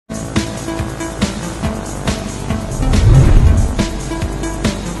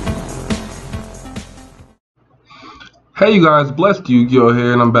Hey you guys, Blessed Yu-Gi-Oh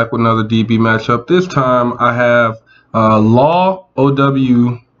here, and I'm back with another DB matchup. This time I have Law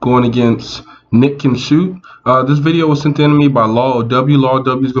OW going against Nick Can Shoot. This video was sent in to me by Law OW. Law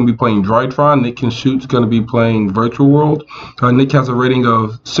OW is going to be playing Drytron. Nick Can Shoot is going to be playing Virtual World. Nick has a rating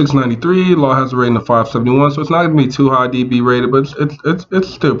of 693. Law has a rating of 571, so it's not going to be too high DB rated, but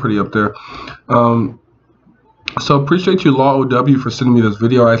it's still pretty up there. So appreciate you, Law OW, for sending me this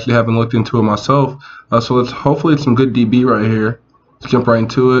video. I actually haven't looked into it myself. So hopefully it's some good DB right here. Let's jump right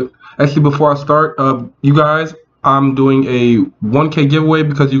into it. Actually, before I start, you guys, I'm doing a 1K giveaway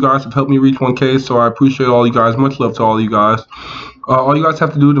because you guys have helped me reach 1K. So I appreciate all you guys. Much love to all you guys. All you guys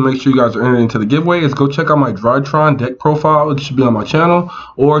have to do to make sure you guys are entered into the giveaway is go check out my Drytron deck profile. It should be on my channel,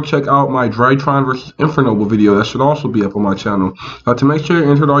 or check out my Drytron versus Infernoble video. That should also be up on my channel. To make sure you're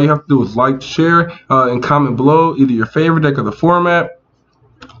entered, all you have to do is like, share, and comment below either your favorite deck of the format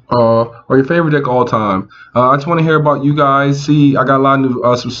or your favorite deck all time. I just want to hear about you guys. See, I got a lot of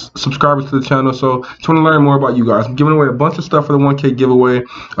new subscribers to the channel, so just want to learn more about you guys. I'm giving away a bunch of stuff for the 1K giveaway.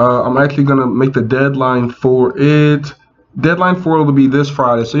 I'm actually going to make the deadline for it. Deadline for it will be this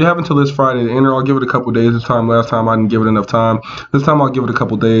Friday, so you have until this Friday to enter. I'll give it a couple days this time. Last time I didn't give it enough time. This time I'll give it a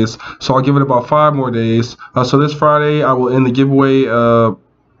couple days, so I'll give it about 5 more days. So this Friday I will end the giveaway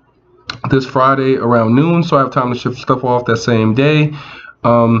this Friday around noon, so I have time to ship stuff off that same day.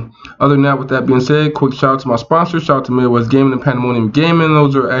 Other than that, with that being said, quick shout out to my sponsors. Shout out to Midwest Gaming and Pandemonium Gaming.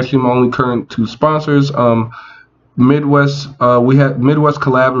 Those are actually my only current 2 sponsors. Midwest, we had Midwest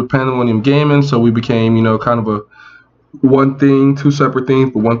collabed with Pandemonium Gaming, so we became, you know, kind of a one thing, 2 separate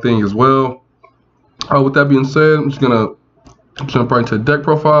things, but one thing as well. With that being said, I'm just gonna jump right into deck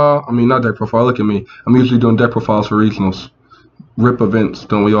profile. I mean, not deck profile. Look at me. I'm usually doing deck profiles for regionals, RIP events.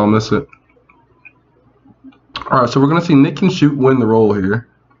 Don't we all miss it? All right, so we're gonna see Nick Can Shoot win the roll here,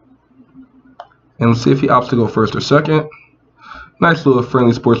 and let's see if he opts to go first or second. Nice little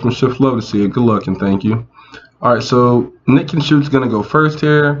friendly sportsmanship. Love to see it. Good luck and thank you. Alright, so Nick Can Shoot's going to go first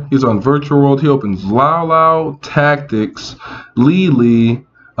here. He's on Virtual World. He opens Lao Lao, Tactics, Lily,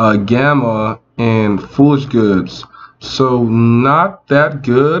 Gamma, and Foolish Goods. So not that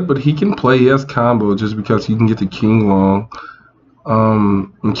good, but he can play. He has combo just because he can get the King Long.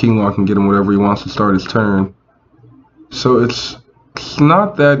 And King Long can get him whatever he wants to start his turn. So it's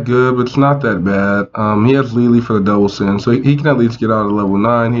not that good, but it's not that bad. He has Lily for the double sin, so he can at least get out of level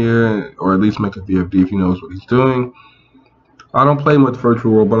 9 here, or at least make a VFD if he knows what he's doing. I don't play much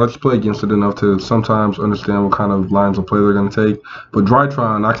Virtual World, but I just play against it enough to sometimes understand what kind of lines of play they're going to take. But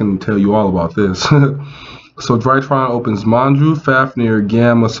Drytron, I can tell you all about this. So Drytron opens Manju, Fafnir,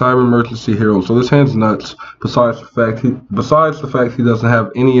 Gamma, Cyber Emergency Hero. So this hand's nuts. Besides the fact he doesn't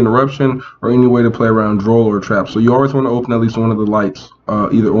have any interruption or any way to play around Droll or Trap. So you always want to open at least one of the lights,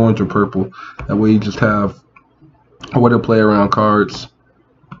 either orange or purple. That way you just have a way to play around cards.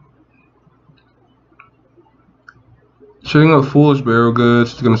 Shooting up Foolish Barrel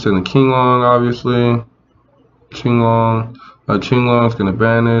Goods. He's gonna send the King Long, obviously. King Long. King Long is going to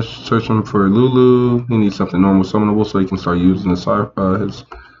banish, search him for Lulu. He needs something normal summonable so he can start using his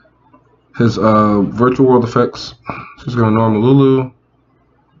Virtual World effects. So he's going to normal Lulu.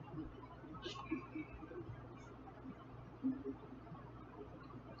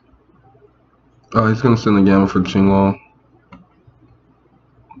 He's going to send the Gamma for King Long.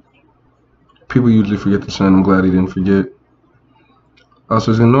 People usually forget to send. I'm glad he didn't forget. So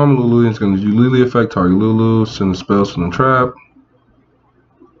he's going to normal Lulu. He's going to do Lily effect, target Lulu, send the spell, send the trap.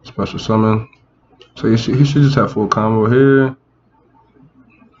 Special summon. So he should just have full combo here.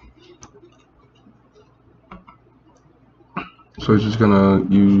 So he's just gonna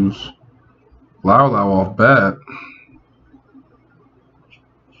use Lao Lao off bat.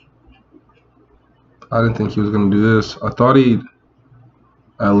 I didn't think he was gonna do this. I thought he'd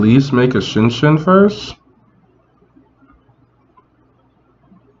at least make a Shin Shin first.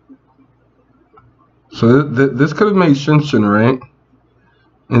 So this could have made Shin Shin, right?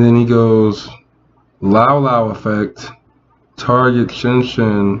 And then he goes Lao Lao effect, target Shin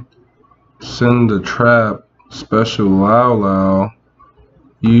Shin, send the trap, special Lao Lao,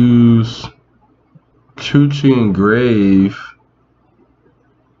 use Chuchi Engrave.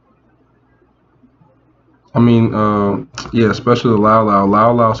 Yeah, special Lao Lao,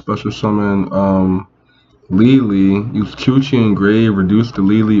 Lao Lao special summon Lily, use Chuchi Engrave, reduce the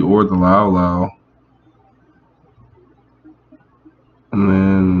Lily or the Lao Lao. And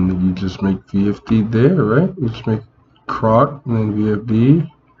then you just make VFD there, right? You just make Croc and then VFD.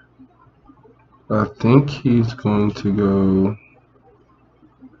 I think he's going to go.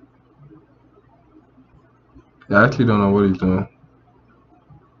 I actually don't know what he's doing.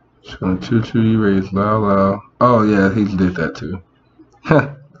 Gonna choo-choo, you raise loud. Oh yeah, he did that too.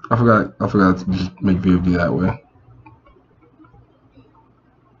 I forgot to just make VFD that way.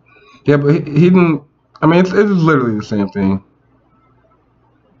 Yeah, but he didn't. I mean, it's literally the same thing.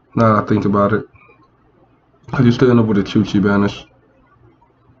 Now that I think about it, cause you still end up with a choo-choo banish.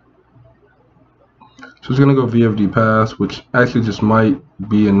 So he's gonna go VFD pass, which actually just might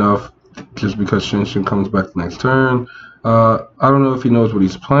be enough, just because Shinshin comes back the next turn. I don't know if he knows what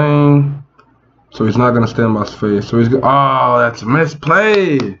he's playing, so he's not gonna stand by his face. So he's gonna. Oh, that's a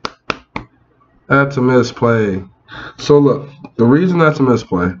misplay. That's a misplay. So look, the reason that's a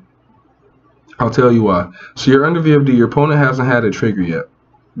misplay, I'll tell you why. So you're under VFD, your opponent hasn't had a trigger yet.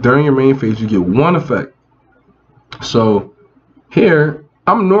 During your main phase, you get one effect. So here,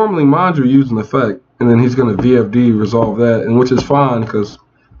 I'm normally Manju using the effect, and then he's going to VFD resolve that, and which is fine because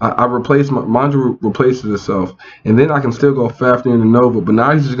I replace Manju replaces itself, and then I can still go Fafnir and Nova, but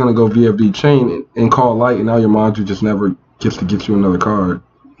now he's just going to go VFD chain and call light, and now your Manju just never gets to get you another card.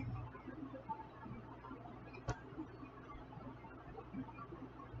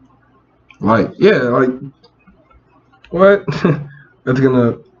 Like, yeah, like, what? That's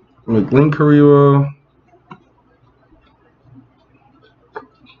gonna make Link Kariwa.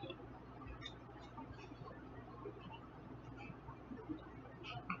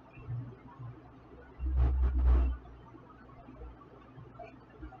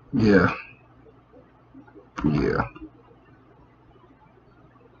 Yeah. Yeah.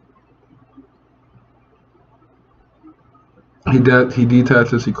 He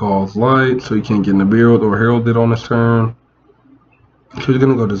detaches, he calls light, so he can't get in the build or heralded on his turn. So he's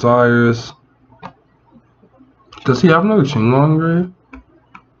gonna go Desires. Does he have another Qinglong grave?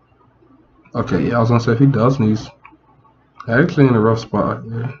 Okay, yeah, I was gonna say if he does, he's actually in a rough spot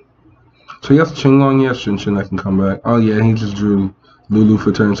here. So he has Qinglong, he has Shinshin that can come back. Oh yeah, he just drew Lulu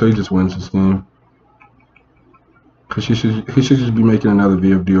for turn, so he just wins this game. Cause he should just be making another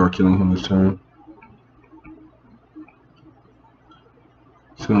VFD or killing him this turn.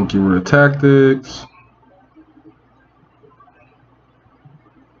 He's gonna get rid of tactics.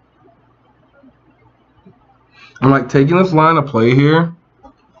 I'm like taking this line of play here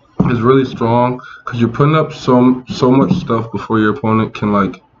is really strong because you're putting up so much stuff before your opponent can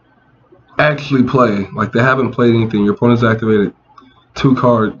like actually play. Like they haven't played anything. Your opponent's activated 2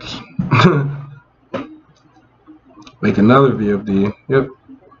 cards. Make another VFD. Yep.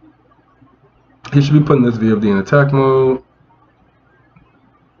 He should be putting this VFD in attack mode.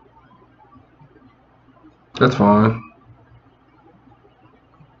 That's fine.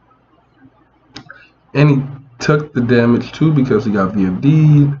 And he took the damage too because he got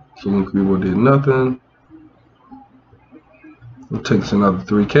VFD'd. So Linkrivo did nothing. It takes another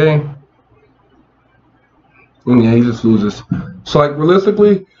 3K. And yeah, he just loses. So like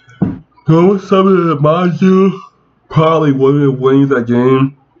realistically, going with something that Manju probably wouldn't have won that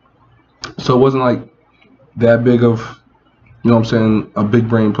game. So it wasn't like that big of, you know what I'm saying, a big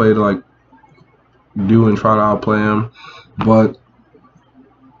brain play to like do and try to outplay him. But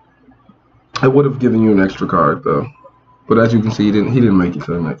I would have given you an extra card though. But as you can see, he didn't make it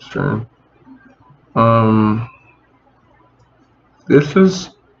to the next turn. This is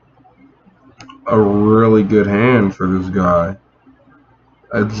a really good hand for this guy.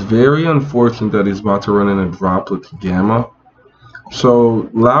 It's very unfortunate that he's about to run in a Droplet Gamma. So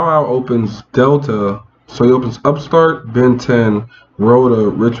Lao opens Delta, so he opens Upstart, Ben 10, Rhoda,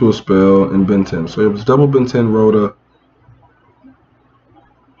 Ritual Spell, and Ben 10. So he opens double Ben 10, Rhoda,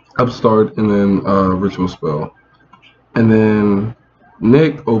 Upstart, and then Ritual Spell. And then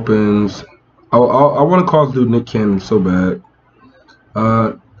Nick opens, I want to call this dude Nick Cannon so bad.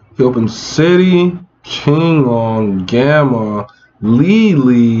 He opens City, Qinglong, Gamma,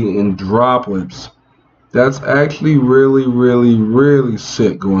 Li, and Droplets. That's actually really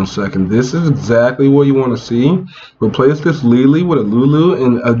sick going second. This is exactly what you want to see. Replace this Li with a Lulu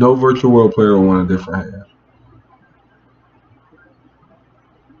and a no virtual world player will want a different hand.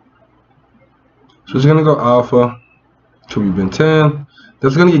 So he's gonna go Alpha. Should be Ben 10.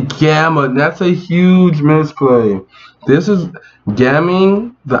 That's gonna get Gamma. That's a huge misplay. This is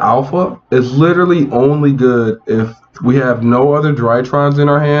gamming the Alpha is literally only good if we have no other Drytrons in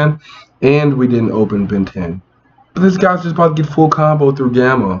our hand and we didn't open Ben 10. But this guy's just about to get full combo through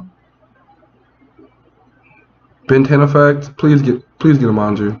Gamma. Ben 10 effect. Please get a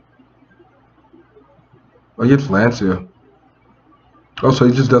Manju. Oh, he gets Lancia. Oh, so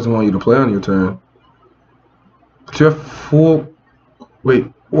he just doesn't want you to play on your turn. But you have full. Wait,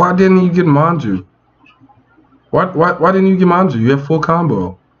 why didn't you get Manju? Why didn't you get Manju? You have full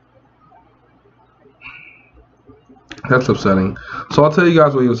combo. That's upsetting. So I'll tell you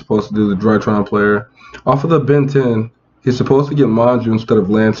guys what he was supposed to do, the Drytron player. Off of the Ben 10, he's supposed to get Manju instead of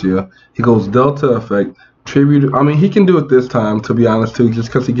Lancia. He goes Delta effect, tribute. I mean, he can do it this time, to be honest, too, just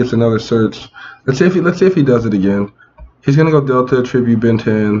because he gets another search. Let's see if he does it again. He's gonna go Delta, tribute Ben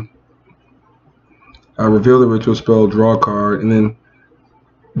 10, reveal the ritual spell, draw a card, and then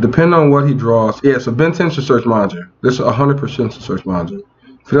depending on what he draws. Yeah, so Ben 10 should search Manju. This 100% should search Manju.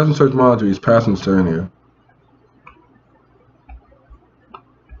 If he doesn't search Manju, he's passing his turn here.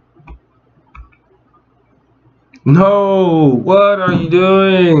 No! What are you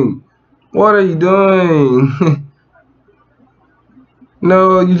doing? What are you doing?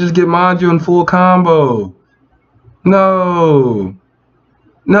 No, you just get Manju in full combo. No!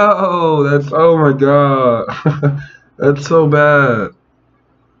 No! That's, oh my god. That's so bad.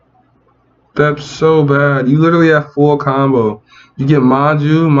 That's so bad. You literally have full combo. You get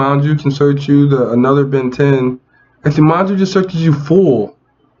Manju. Manju can search you another Ben 10. Actually, Manju just searches you full.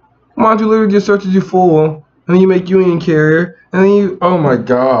 Manju literally just searches you full. And then you make Union Carrier. And then you... Oh my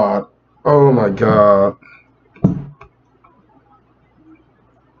god. Oh my god.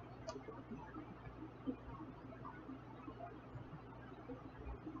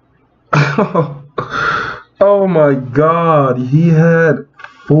 Oh my god. He had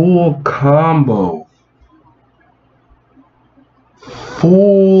full combo.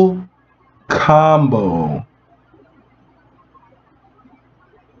 Full combo.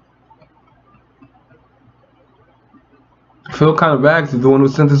 I feel kind of bad because he's the one who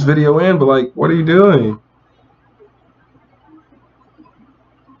sent this video in, but like, what are you doing?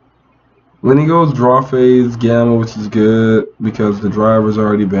 Then he goes draw phase, gamma, which is good because the driver's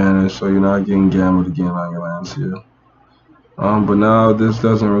already banished, so you're not getting gamma again on your lands here. But now this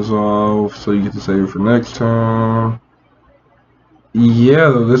doesn't resolve, so you get to save it for next turn. Yeah,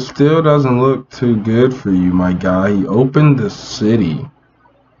 though, this still doesn't look too good for you, my guy. He opened the city.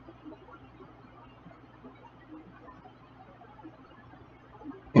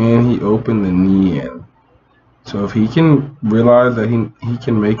 And he opened the Nian. So if he can realize that he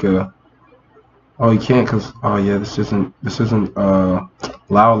can make a... Oh, he can't because... Oh, yeah, this isn't Lao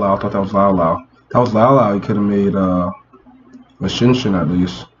Lao. I thought that was Lao Lao. That was Lao Lao. He could have made a Shin Shin at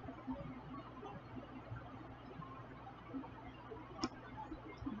least.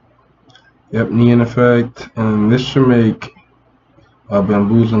 Yep, Nian effect. And this should make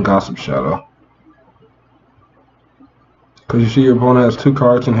Bamboozle and Gossip Shadow. Because you see your opponent has 2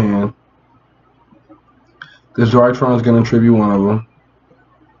 cards in hand. This Drytron is going to tribute one of them.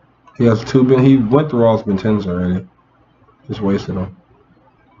 He has 2 Ben. He went through all his Ben 10s already. Just wasted them.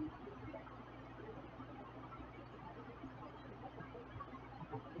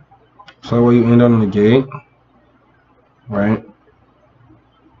 So what you end on the gate, right?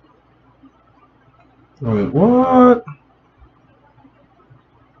 Wait, what?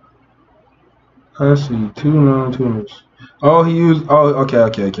 I see 2 non-tuners. Oh, he used. Oh, okay.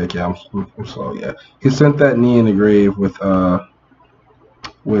 I'm slow. Yeah, he sent that knee in the grave with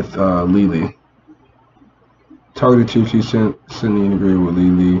Lily. Targeted chief. He sent knee in the grave with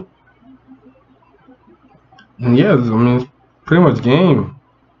Lily. And yeah, I mean, it's pretty much game.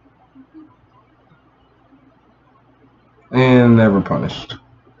 And never punished.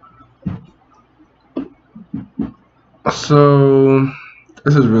 So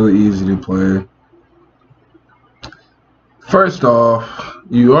this is really easy to play. First off,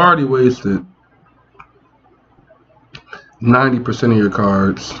 you already wasted 90% of your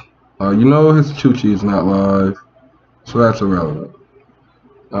cards. You know his Chuchi is not live, so that's irrelevant.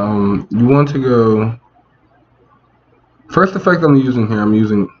 You want to go... First effect I'm using here, I'm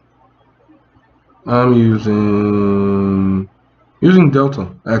using Delta,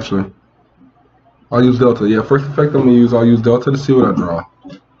 actually. I'll use Delta. Yeah, first effect I'm going to I'll use Delta to see what I draw.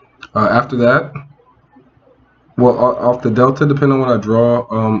 After that, well, off the Delta, depending on what I draw,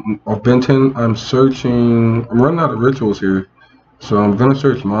 off Ben 10, I'm running out of rituals here, so I'm going to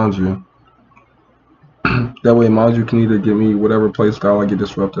search Manju. That way Manju can either give me whatever playstyle I get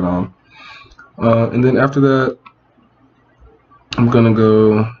disrupted on. And then after that, I'm going to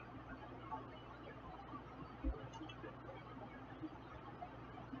go...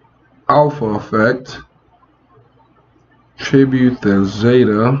 Alpha effect, tribute the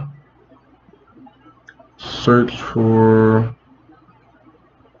Zeta, search for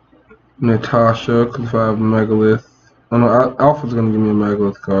Natasha, because if I have Megalith, oh no, Alpha's going to give me a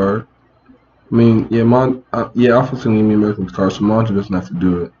Megalith card. I mean, yeah, Alpha's going to give me a Megalith card, so Manju doesn't have to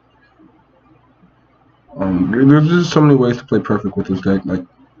do it. There's just so many ways to play perfect with this deck. Like,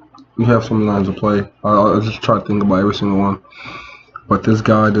 you have so many lines of play. I'll just try to think about every single one. But this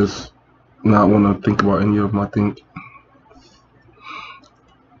guy does not want to think about any of them, I think.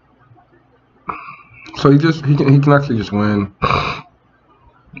 So he can actually just win.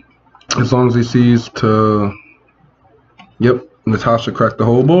 As long as he sees to, yep, Natasha cracked the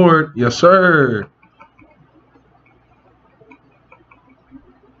whole board. Yes, sir.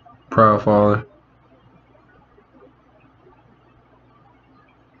 Proud father.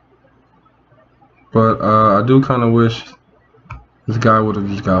 But I do kind of wish this guy would have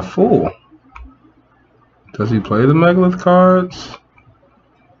just got full. Does he play the Megalith cards?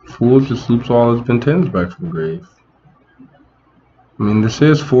 Fool just loops all his Ben 10s back from grave. I mean, this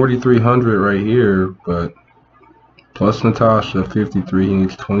is 4,300 right here, but plus Natasha, 53, he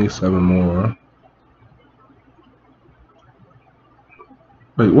needs 27 more.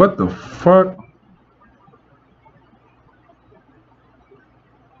 Wait, what the fuck?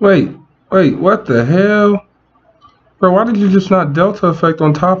 Wait, what the hell? Bro, why did you just not Delta effect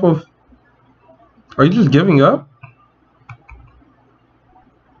on top of... Are you just giving up?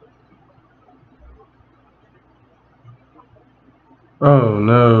 Oh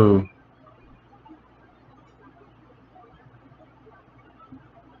no.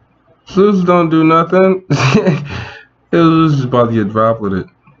 Zeus don't do nothing. It was just about to get dropped with it.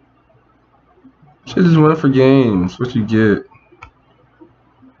 Shit just went for games. What you get?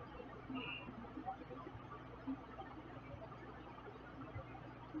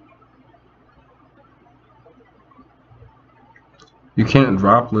 You can't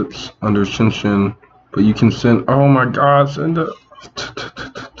droplets under Shinshin, but you can send. Oh my God! Send the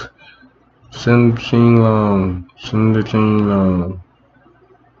Qinglong. Send the Qinglong.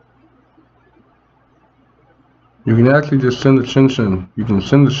 You can actually just send the Shinshin. You can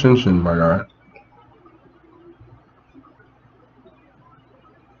send the Shinshin, my guy.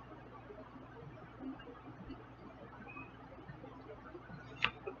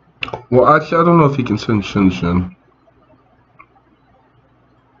 Well, actually, I don't know if he can send Shinshin.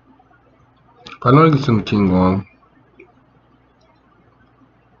 I know he can send the Qinglong.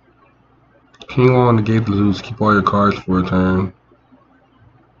 Qinglong negate the Zeus. Keep all your cards for a turn.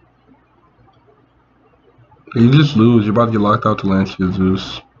 You just lose. You're about to get locked out to Lancia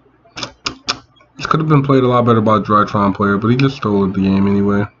Zeus. This could have been played a lot better by a Drytron player, but he just stole the game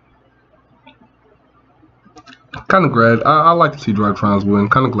anyway. Kind of glad. I like to see Drytrons win.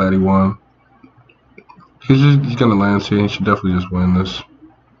 Kind of glad he won. He's gonna Lancia. He should definitely just win this.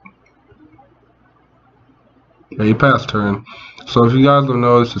 Yeah, he passed turn. So if you guys don't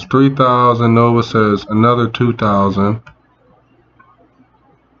know, this is 3,000. Nova says another 2,000.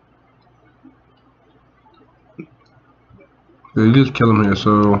 You just kill him here.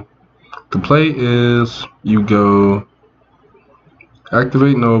 So the play is you go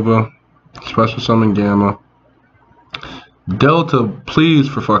activate Nova, special summon Gamma, Delta, please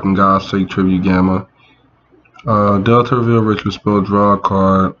for fucking God's sake tribute Gamma, Delta reveal ritual spell, draw a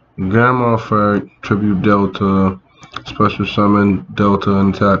card, Gamma effect, tribute Delta, special summon Delta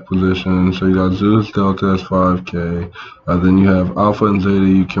in attack position. So you got Zeus Delta as 5k. Then you have Alpha and Zeta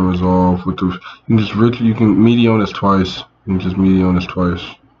you can resolve with the. You can just ritual. You can Meteon this twice. You can just Meteon this twice.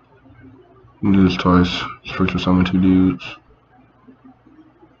 You can do this twice. Just ritual summon 2 dudes.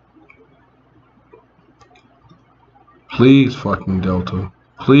 Please fucking Delta.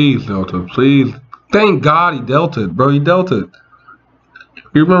 Please Delta. Please. Thank God he Delta'd, bro. He Delta'd.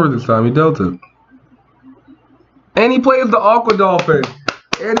 You remember this time he Delta'd. And he plays the Aqua Dolphin.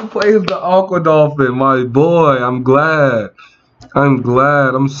 My boy. I'm glad.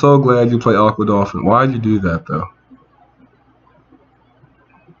 I'm so glad you play Aqua Dolphin. Why'd you do that though?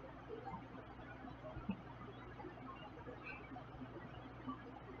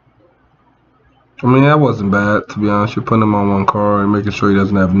 I mean, that wasn't bad, to be honest. You're putting him on one card and making sure he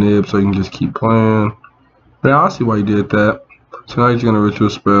doesn't have nib so you can just keep playing. Yeah, I see why you did that. So now he's going to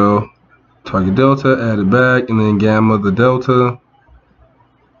ritual spell. Target Delta, add it back, and then Gamma the Delta.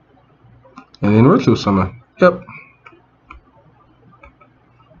 And then ritual summon. Yep.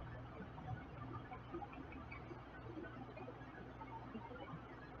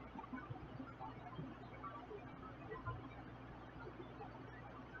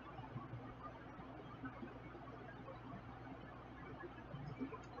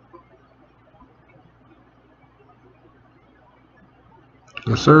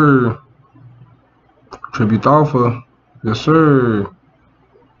 Yes, sir. Tribute Alpha. Yes, sir.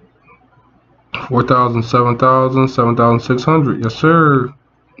 4,000, 7,000, 7,600. Yes, sir.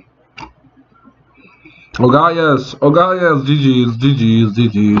 Oh God, yes. GG's.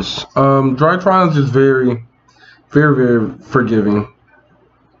 Drytron is just very, very forgiving.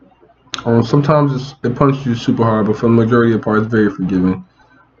 Sometimes it punches you super hard, but for the majority of the part, it's very forgiving.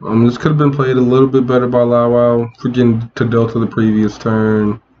 This could have been played a little bit better by Lao Wow, forgetting to Delta the previous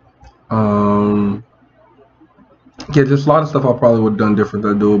turn. Yeah, just a lot of stuff I probably would have done different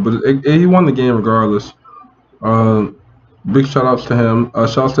than do it, but he won the game regardless. Um, Big shout outs to him.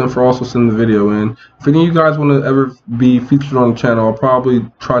 Shout outs to him for also sending the video in. If any of you guys want to ever be featured on the channel, I'll probably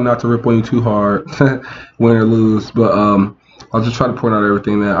try not to rip on you too hard, win or lose. But I'll just try to point out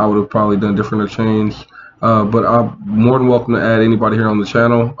everything that I would have probably done different or changed. But I'm more than welcome to add anybody here on the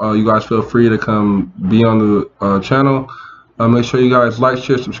channel. You guys feel free to come be on the channel. Make sure you guys like,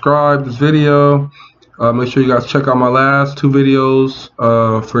 share, subscribe this video. Make sure you guys check out my last 2 videos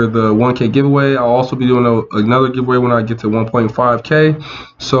for the 1K giveaway. I'll also be doing another giveaway when I get to 1.5K.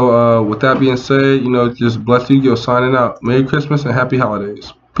 So with that being said, just bless you. Signing out. Merry Christmas and happy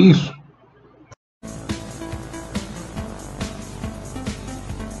holidays. Peace.